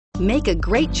Make a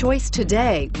great choice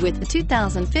today with the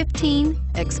 2015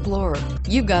 Explorer.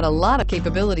 You've got a lot of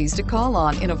capabilities to call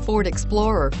on in a Ford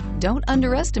Explorer. Don't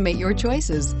underestimate your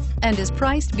choices, and is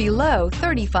priced below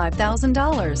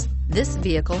 $35,000. This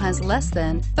vehicle has less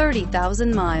than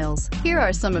 30,000 miles. Here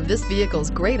are some of this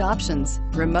vehicle's great options: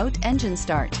 remote engine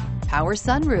start, power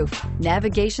sunroof,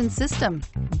 navigation system,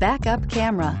 backup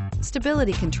camera,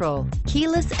 stability control,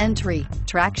 keyless entry,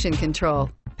 traction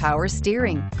control, power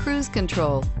steering, cruise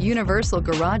control, universal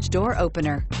garage door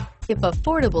opener. If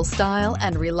affordable style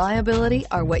and reliability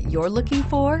are what you're looking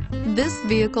for, this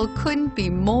vehicle couldn't be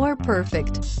more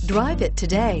perfect. Drive it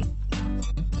today.